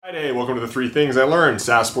Hey, welcome to the 3 Things I Learned,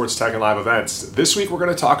 SaaS Sports Tech and Live Events. This week we're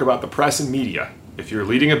going to talk about the press and media. If you're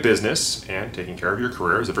leading a business and taking care of your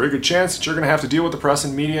career, there's a very good chance that you're going to have to deal with the press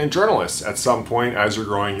and media and journalists at some point as you're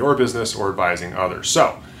growing your business or advising others.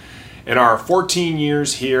 So, in our 14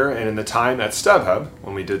 years here and in the time at StubHub,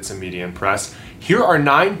 when we did some media and press, here are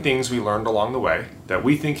 9 things we learned along the way that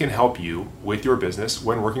we think can help you with your business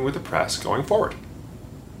when working with the press going forward.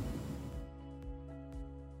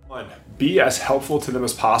 1. Be as helpful to them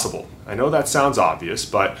as possible. I know that sounds obvious,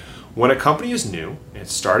 but when a company is new and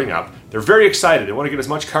it's starting up, they're very excited. They want to get as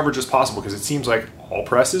much coverage as possible because it seems like all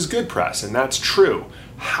press is good press, and that's true.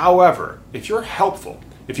 However, if you're helpful,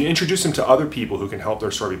 if you introduce them to other people who can help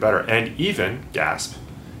their story be better, and even,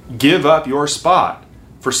 give up your spot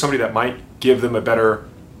for somebody that might give them a better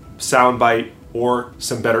soundbite or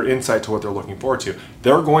some better insight to what they're looking forward to,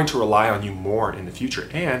 they're going to rely on you more in the future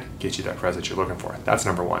and get you that press that you're looking for. That's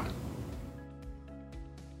number 1.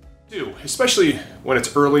 2, especially when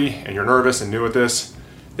it's early and you're nervous and new at this,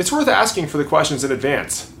 it's worth asking for the questions in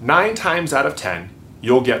advance. 9 times out of 10,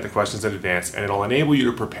 you'll get the questions in advance, and it'll enable you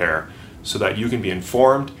to prepare so that you can be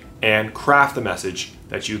informed and craft the message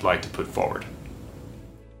that you'd like to put forward.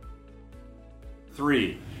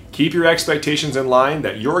 3, keep your expectations in line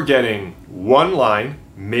that you're getting 1 line,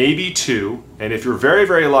 maybe 2, and if you're very,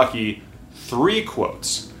 very lucky, 3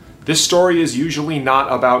 quotes. This story is usually not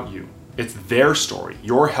about you. It's their story.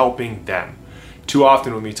 You're helping them. Too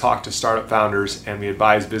often when we talk to startup founders and we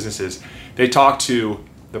advise businesses, they talk to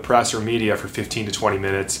the press or media for 15 to 20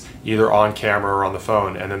 minutes, either on camera or on the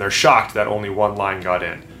phone, and then they're shocked that only 1 line got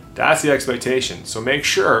in. That's the expectation. So make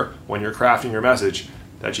sure when you're crafting your message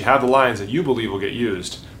that you have the lines that you believe will get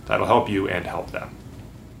used. That'll help you and help them.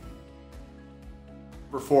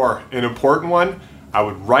 Number 4, an important one, I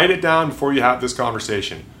would write it down before you have this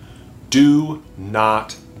conversation. Do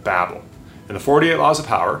not babble. In the 48 Laws of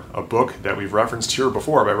Power, a book that we've referenced here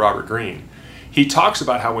before by Robert Greene, he talks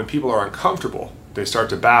about how when people are uncomfortable, they start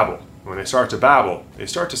to babble. When they start to babble, they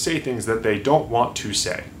start to say things that they don't want to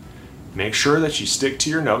say. Make sure that you stick to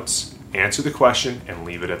your notes, answer the question, and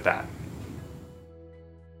leave it at that.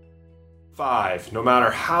 5, no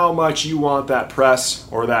matter how much you want that press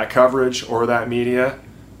or that coverage or that media,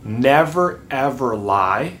 never ever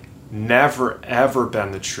lie, never ever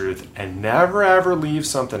bend the truth, and never ever leave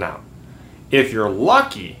something out. If you're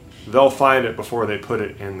lucky, they'll find it before they put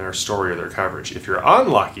it in their story or their coverage. If you're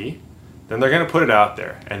unlucky, then they're going to put it out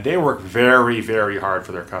there, and they work very, very hard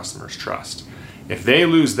for their customers' trust. If they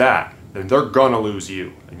lose that, then they're going to lose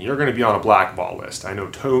you, and you're going to be on a blackball list. I know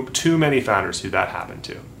too many founders who that happened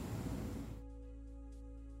to.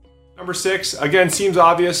 Number 6, again, seems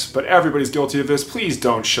obvious, but everybody's guilty of this. Please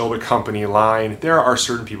don't shill the company line. There are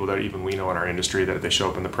certain people that even we know in our industry that if they show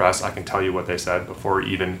up in the press, I can tell you what they said before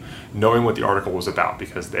even knowing what the article was about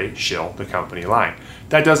because they shill the company line.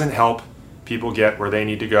 That doesn't help people get where they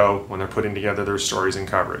need to go when they're putting together their stories and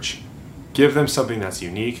coverage. Give them something that's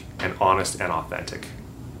unique and honest and authentic.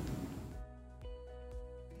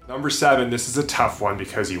 Number 7, this is a tough one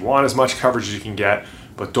because you want as much coverage as you can get,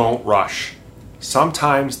 but don't rush.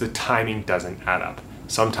 Sometimes the timing doesn't add up.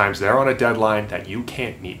 Sometimes they're on a deadline that you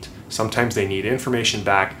can't meet. Sometimes they need information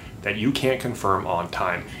back that you can't confirm on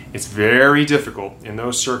time. It's very difficult in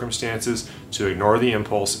those circumstances to ignore the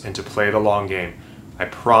impulse and to play the long game. I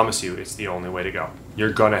promise you it's the only way to go.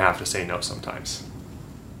 You're gonna have to say no sometimes.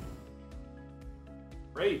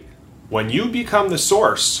 Great. When you become the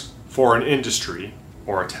source for an industry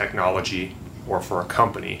or a technology or for a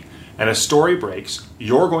company, and a story breaks,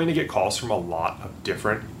 you're going to get calls from a lot of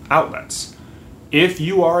different outlets. If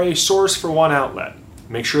you are a source for one outlet,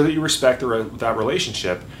 make sure that you respect that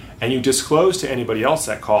relationship and you disclose to anybody else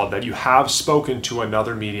that called that you have spoken to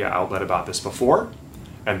another media outlet about this before,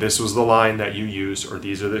 and this was the line that you used, or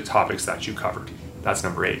these are the topics that you covered. That's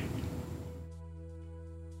number 8.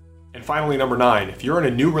 And finally, number 9, if you're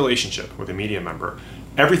in a new relationship with a media member,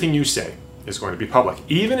 everything you say is going to be public.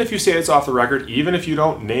 Even if you say it's off the record, even if you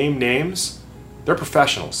don't name names, they're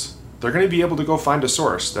professionals. They're going to be able to go find a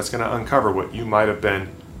source that's going to uncover what you might have been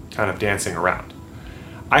kind of dancing around.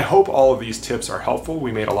 I hope all of these tips are helpful.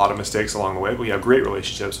 We made a lot of mistakes along the way, but we have great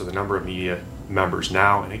relationships with a number of media members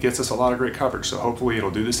now, and it gets us a lot of great coverage. So hopefully it'll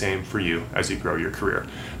do the same for you as you grow your career.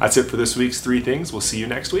 That's it for this week's 3 Things. We'll see you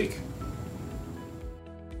next week.